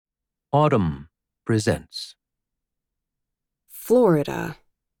Autumn presents Florida,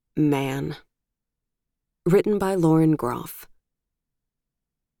 Man. Written by Lauren Groff.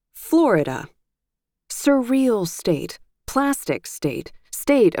 Florida. Surreal state, plastic state,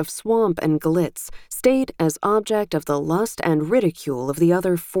 state of swamp and glitz, state as object of the lust and ridicule of the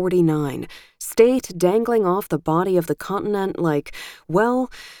other 49, state dangling off the body of the continent like, well,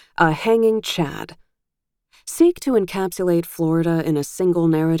 a hanging Chad. Seek to encapsulate Florida in a single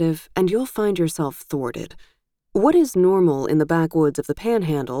narrative, and you'll find yourself thwarted. What is normal in the backwoods of the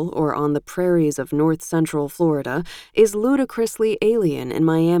Panhandle or on the prairies of north-central Florida is ludicrously alien in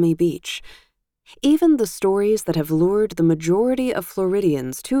Miami Beach. Even the stories that have lured the majority of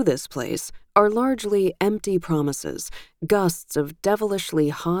Floridians to this place are largely empty promises, gusts of devilishly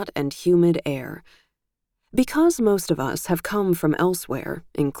hot and humid air. Because most of us have come from elsewhere,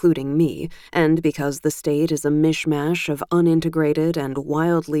 including me, and because the state is a mishmash of unintegrated and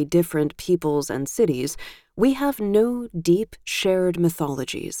wildly different peoples and cities, we have no deep shared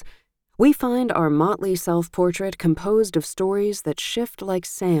mythologies. We find our motley self-portrait composed of stories that shift like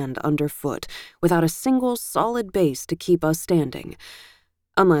sand underfoot, without a single solid base to keep us standing.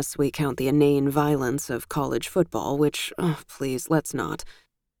 Unless we count the inane violence of college football, which, please, let's not.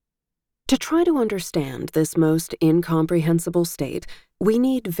 To try to understand this most incomprehensible state, we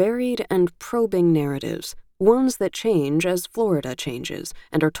need varied and probing narratives, ones that change as Florida changes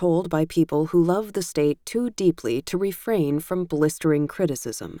and are told by people who love the state too deeply to refrain from blistering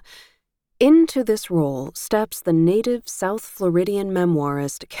criticism. Into this role steps the native South Floridian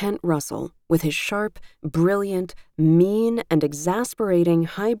memoirist Kent Russell with his sharp, brilliant, mean, and exasperating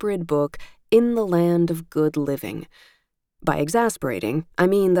hybrid book, In the Land of Good Living. By exasperating, I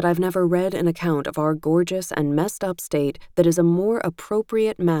mean that I've never read an account of our gorgeous and messed up state that is a more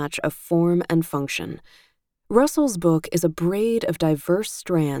appropriate match of form and function. Russell's book is a braid of diverse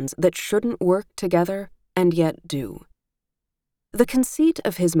strands that shouldn't work together and yet do. The conceit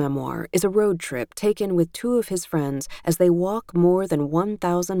of his memoir is a road trip taken with two of his friends as they walk more than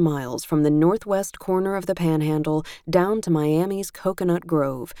 1,000 miles from the northwest corner of the Panhandle down to Miami's Coconut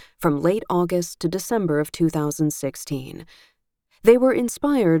Grove from late August to December of 2016. They were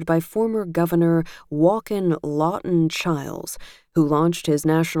inspired by former Governor Walkin Lawton Chiles, who launched his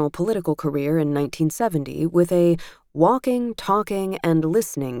national political career in 1970 with a walking, talking, and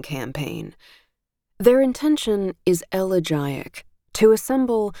listening campaign. Their intention is elegiac, to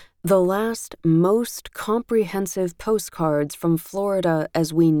assemble the last, most comprehensive postcards from Florida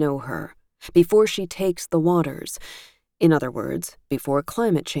as we know her, before she takes the waters. In other words, before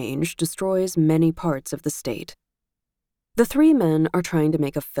climate change destroys many parts of the state. The three men are trying to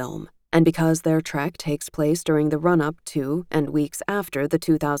make a film, and because their trek takes place during the run-up to and weeks after the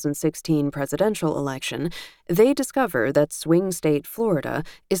 2016 presidential election, they discover that swing state Florida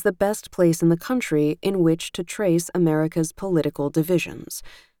is the best place in the country in which to trace America's political divisions.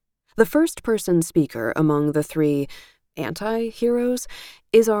 The first-person speaker among the three anti-heroes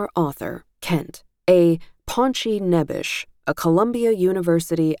is our author, Kent, a paunchy nebbish, a Columbia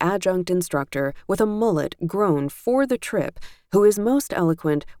University adjunct instructor with a mullet grown for the trip, who is most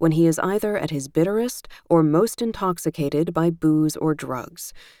eloquent when he is either at his bitterest or most intoxicated by booze or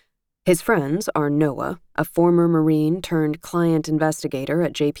drugs. His friends are Noah, a former Marine turned client investigator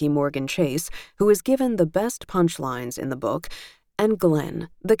at J.P. Morgan Chase, who is given the best punchlines in the book, and Glenn,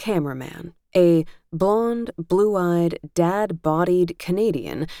 the cameraman, a blonde, blue-eyed, dad-bodied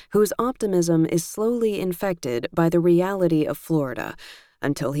Canadian whose optimism is slowly infected by the reality of Florida,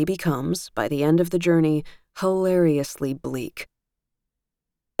 until he becomes, by the end of the journey, hilariously bleak.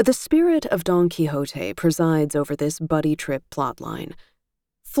 The spirit of Don Quixote presides over this buddy trip plotline.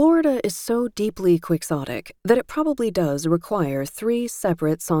 Florida is so deeply quixotic that it probably does require 3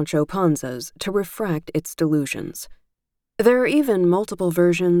 separate Sancho Panzas to refract its delusions. There are even multiple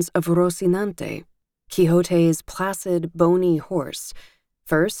versions of Rocinante, Quixote's placid, bony horse.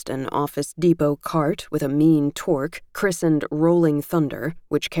 First, an Office Depot cart with a mean torque, christened Rolling Thunder,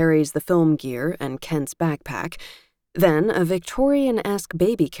 which carries the film gear and Kent's backpack. Then a Victorian-esque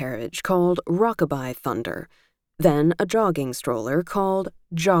baby carriage called Rockabye Thunder. Then a jogging stroller called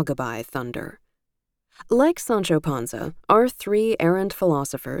Joggabye Thunder. Like Sancho Panza, our 3 errant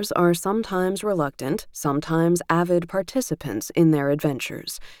philosophers are sometimes reluctant, sometimes avid participants in their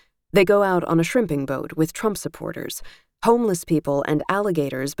adventures. They go out on a shrimping boat with Trump supporters. Homeless people and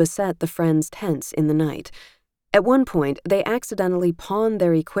alligators beset the friends' tents in the night. At one point, they accidentally pawn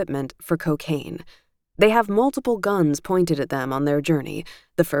their equipment for cocaine. They have multiple guns pointed at them on their journey,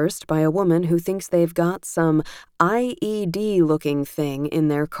 the first by a woman who thinks they've got some IED-looking thing in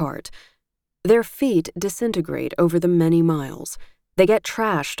their cart. Their feet disintegrate over the many miles. They get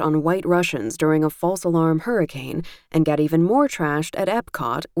trashed on White Russians during a false alarm hurricane and get even more trashed at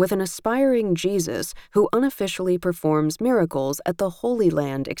Epcot with an aspiring Jesus who unofficially performs miracles at the Holy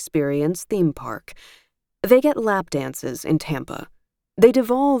Land Experience theme park. They get lap dances in Tampa. They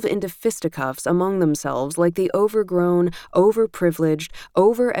devolve into fisticuffs among themselves like the overgrown, overprivileged,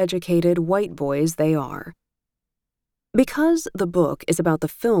 overeducated white boys they are. Because the book is about the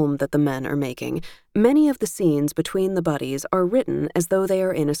film that the men are making, many of the scenes between the buddies are written as though they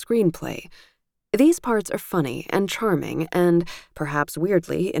are in a screenplay. These parts are funny and charming and, perhaps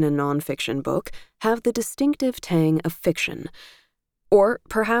weirdly in a nonfiction book, have the distinctive tang of fiction. Or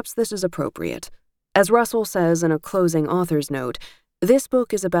perhaps this is appropriate. As Russell says in a closing author's note, this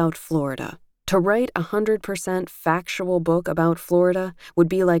book is about Florida. To write a 100% factual book about Florida would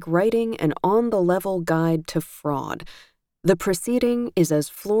be like writing an on-the-level guide to fraud. The proceeding is as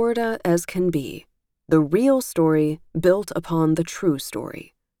Florida as can be, the real story built upon the true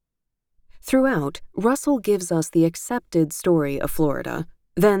story. Throughout, Russell gives us the accepted story of Florida,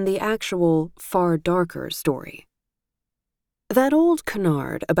 then the actual, far darker story. That old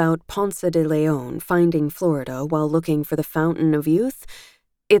canard about Ponce de Leon finding Florida while looking for the Fountain of Youth,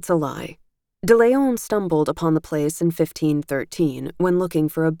 it's a lie. De Leon stumbled upon the place in 1513 when looking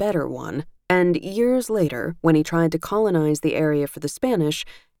for a better one, and years later, when he tried to colonize the area for the Spanish,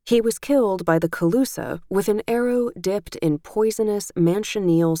 he was killed by the Calusa with an arrow dipped in poisonous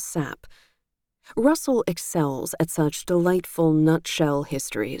manchineel sap. Russell excels at such delightful nutshell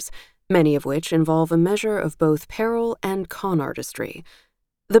histories, many of which involve a measure of both peril and con artistry.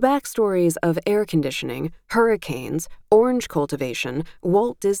 The backstories of air conditioning, hurricanes, orange cultivation,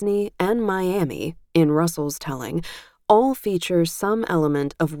 Walt Disney, and Miami, in Russell's telling, all feature some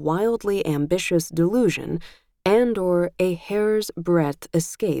element of wildly ambitious delusion and/or a hair's breadth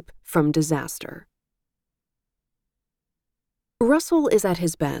escape from disaster. Russell is at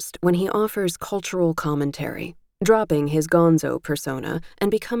his best when he offers cultural commentary, dropping his gonzo persona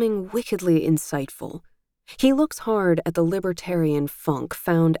and becoming wickedly insightful. He looks hard at the libertarian funk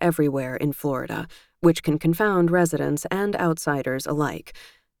found everywhere in Florida, which can confound residents and outsiders alike.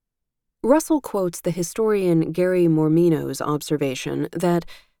 Russell quotes the historian Gary Mormino's observation that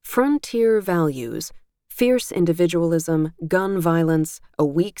frontier values, fierce individualism, gun violence, a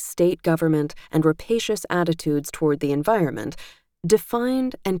weak state government, and rapacious attitudes toward the environment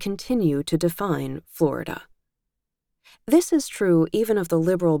defined and continue to define Florida. This is true even of the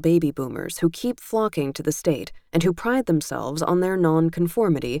liberal baby boomers who keep flocking to the state and who pride themselves on their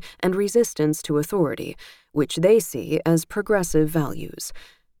nonconformity and resistance to authority, which they see as progressive values.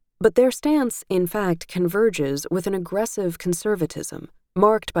 But their stance, in fact, converges with an aggressive conservatism,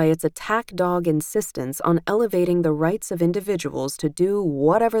 marked by its attack dog insistence on elevating the rights of individuals to do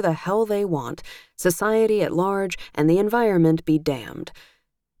whatever the hell they want, society at large and the environment be damned.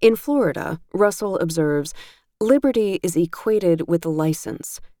 In Florida, Russell observes, liberty is equated with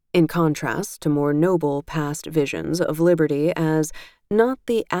license, in contrast to more noble past visions of liberty as not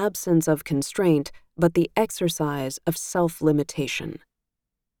the absence of constraint, but the exercise of self-limitation.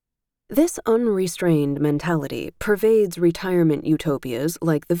 This unrestrained mentality pervades retirement utopias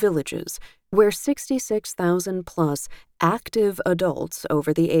like the Villages, where 66,000-plus active adults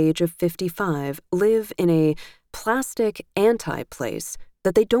over the age of 55 live in a plastic anti-place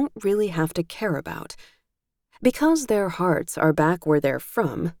that they don't really have to care about. Because their hearts are back where they're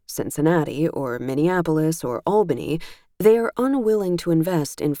from, Cincinnati or Minneapolis or Albany, they are unwilling to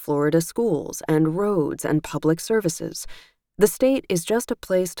invest in Florida schools and roads and public services. The state is just a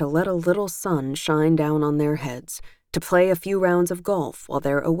place to let a little sun shine down on their heads, to play a few rounds of golf while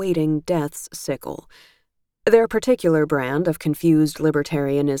they're awaiting death's sickle. Their particular brand of confused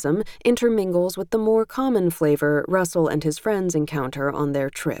libertarianism intermingles with the more common flavor Russell and his friends encounter on their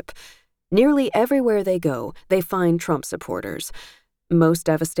trip. Nearly everywhere they go, they find Trump supporters. Most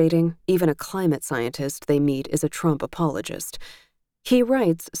devastating, even a climate scientist they meet is a Trump apologist. He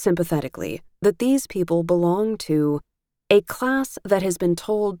writes sympathetically that these people belong to a class that has been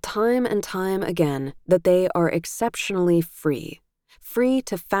told time and time again that they are exceptionally free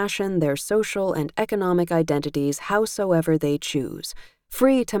to fashion their social and economic identities howsoever they choose,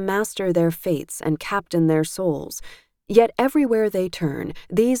 free to master their fates and captain their souls. Yet everywhere they turn,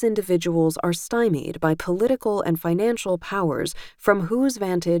 these individuals are stymied by political and financial powers from whose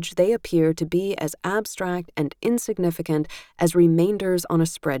vantage they appear to be as abstract and insignificant as remainders on a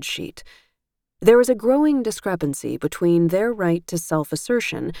spreadsheet. There is a growing discrepancy between their right to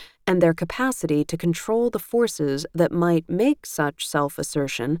self-assertion and their capacity to control the forces that might make such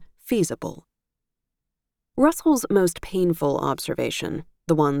self-assertion feasible. Russell's most painful observation,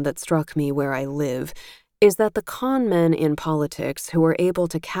 the one that struck me where I live, is that the con men in politics who are able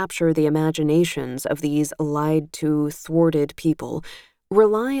to capture the imaginations of these lied-to, thwarted people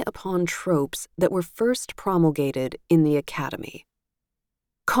rely upon tropes that were first promulgated in the academy.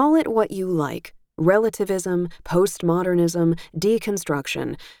 Call it what you like, relativism, postmodernism,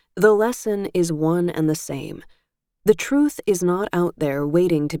 deconstruction, the lesson is one and the same. The truth is not out there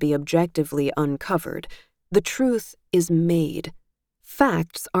waiting to be objectively uncovered. The truth is made.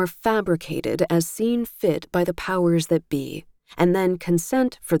 Facts are fabricated as seen fit by the powers that be, and then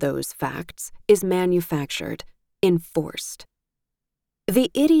consent for those facts is manufactured, enforced.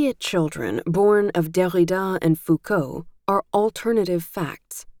 The idiot children born of Derrida and Foucault are alternative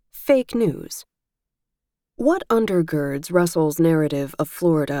facts, fake news. What undergirds Russell's narrative of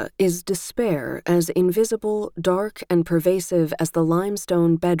Florida is despair as invisible, dark, and pervasive as the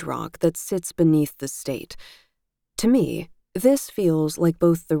limestone bedrock that sits beneath the state. To me, this feels like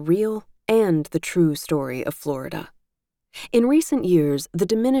both the real and the true story of Florida. In recent years, the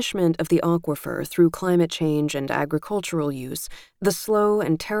diminishment of the aquifer through climate change and agricultural use, the slow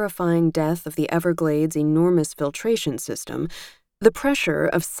and terrifying death of the Everglades' enormous filtration system, the pressure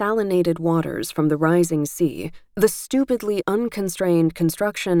of salinated waters from the rising sea, the stupidly unconstrained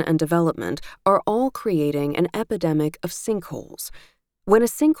construction and development are all creating an epidemic of sinkholes. When a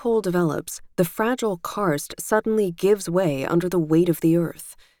sinkhole develops, the fragile karst suddenly gives way under the weight of the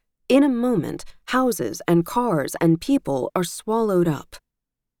earth. In a moment, houses and cars and people are swallowed up.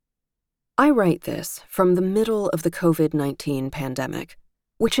 I write this from the middle of the COVID-19 pandemic,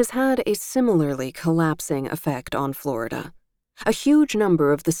 which has had a similarly collapsing effect on Florida. A huge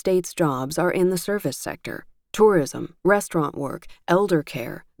number of the state's jobs are in the service sector: tourism, restaurant work, elder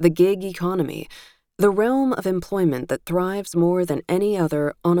care, the gig economy, the realm of employment that thrives more than any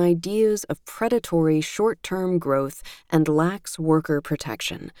other on ideas of predatory short-term growth and lacks worker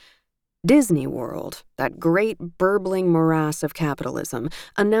protection. Disney World, that great burbling morass of capitalism,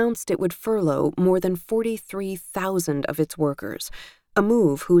 announced it would furlough more than 43,000 of its workers, a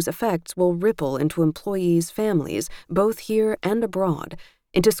move whose effects will ripple into employees' families, both here and abroad,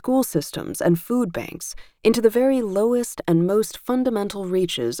 into school systems and food banks, into the very lowest and most fundamental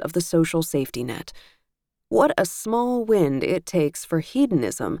reaches of the social safety net. What a small wind it takes for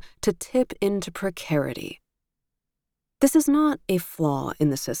hedonism to tip into precarity. This is not a flaw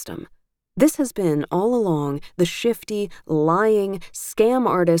in the system. This has been all along the shifty, lying, scam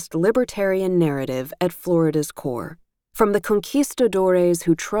artist libertarian narrative at Florida's core. From the conquistadores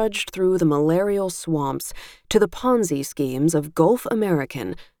who trudged through the malarial swamps to the Ponzi schemes of Gulf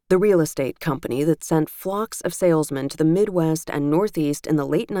American, the real estate company that sent flocks of salesmen to the Midwest and Northeast in the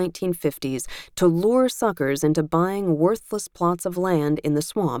late 1950s to lure suckers into buying worthless plots of land in the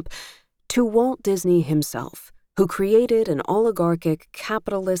swamp, to Walt Disney himself, who created an oligarchic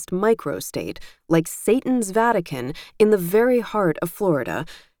capitalist microstate like Satan's Vatican in the very heart of Florida,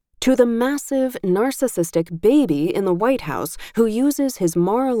 to the massive, narcissistic baby in the White House who uses his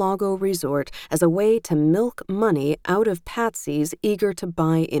Mar-a-Lago resort as a way to milk money out of patsies eager to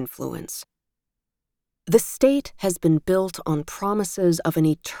buy influence. The state has been built on promises of an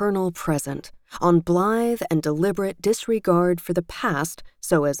eternal present, on blithe and deliberate disregard for the past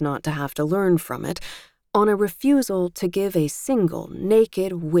so as not to have to learn from it, on a refusal to give a single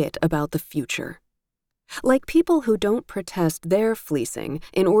naked whit about the future. Like people who don't protest their fleecing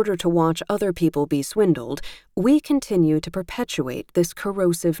in order to watch other people be swindled, we continue to perpetuate this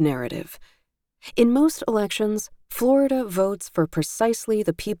corrosive narrative. In most elections, Florida votes for precisely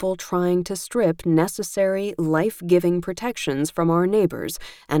the people trying to strip necessary, life-giving protections from our neighbors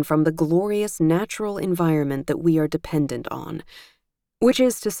and from the glorious natural environment that we are dependent on. Which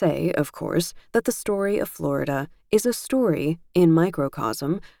is to say, of course, that the story of Florida is a story, in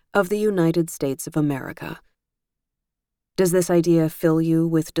microcosm, of the United States of America. Does this idea fill you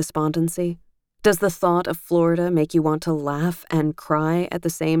with despondency? Does the thought of Florida make you want to laugh and cry at the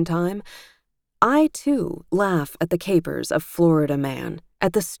same time? I, too, laugh at the capers of Florida man,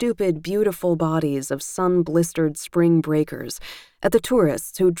 at the stupid, beautiful bodies of sun-blistered spring breakers, at the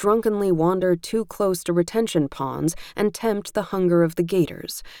tourists who drunkenly wander too close to retention ponds and tempt the hunger of the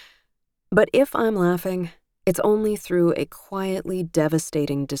gators. But if I'm laughing, it's only through a quietly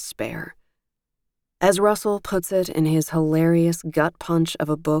devastating despair. As Russell puts it in his hilarious gut punch of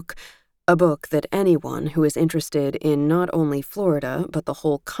a book that anyone who is interested in not only Florida but the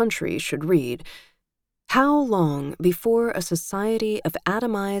whole country should read, how long before a society of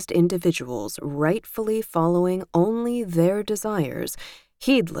atomized individuals rightfully following only their desires,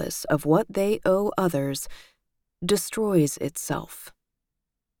 heedless of what they owe others, destroys itself?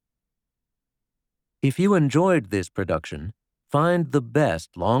 If you enjoyed this production, find the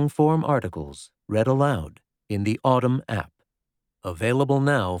best long-form articles read aloud in the Autumn app. Available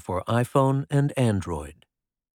now for iPhone and Android.